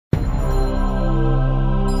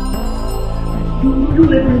you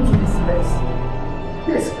led me into this mess?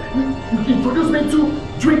 Yes, you introduced me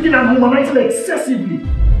to drinking and womanizing excessively.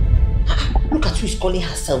 Look at who is calling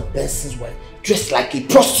herself Benson's wife, dressed like a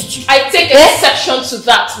prostitute. I take exception to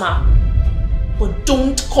that, ma. But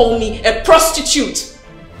don't call me a prostitute.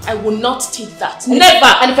 I will not take that. Never!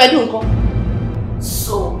 And if I do, Uncle?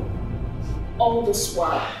 So, all this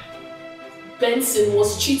while, Benson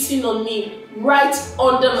was cheating on me right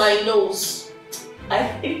under my nose. I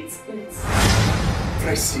hate it.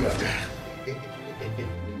 Precious.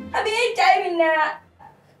 I be HIV now.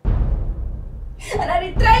 And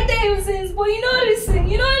I tried to use things, but you know listen,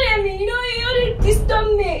 you know what I mean, you know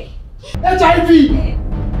disturb me. HIV!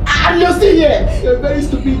 And you're still here! You're a very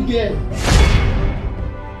stupid girl.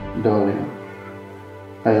 Darling,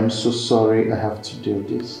 I am so sorry I have to do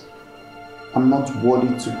this. I'm not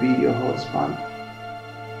worthy to be your husband.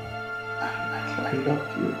 I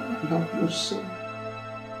love you. I love you so.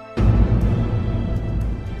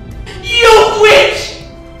 You witch!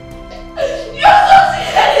 You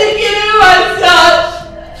succeeded in killing my son!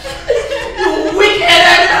 You wicked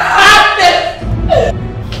and heartless!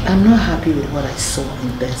 I'm not happy with what I saw in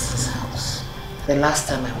Benson's house the last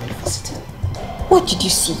time I went visiting. What did you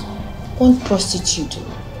see? One prostitute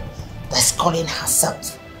that's calling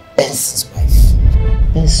herself Benson's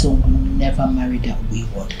wife. Benson will never marry that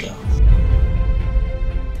wayward girl.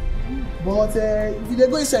 But if you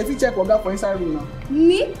go inside, if you check Oga for inside room now.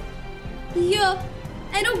 Me? Yo,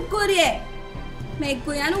 I don't go there. I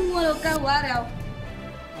don't want to go out.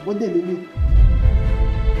 What they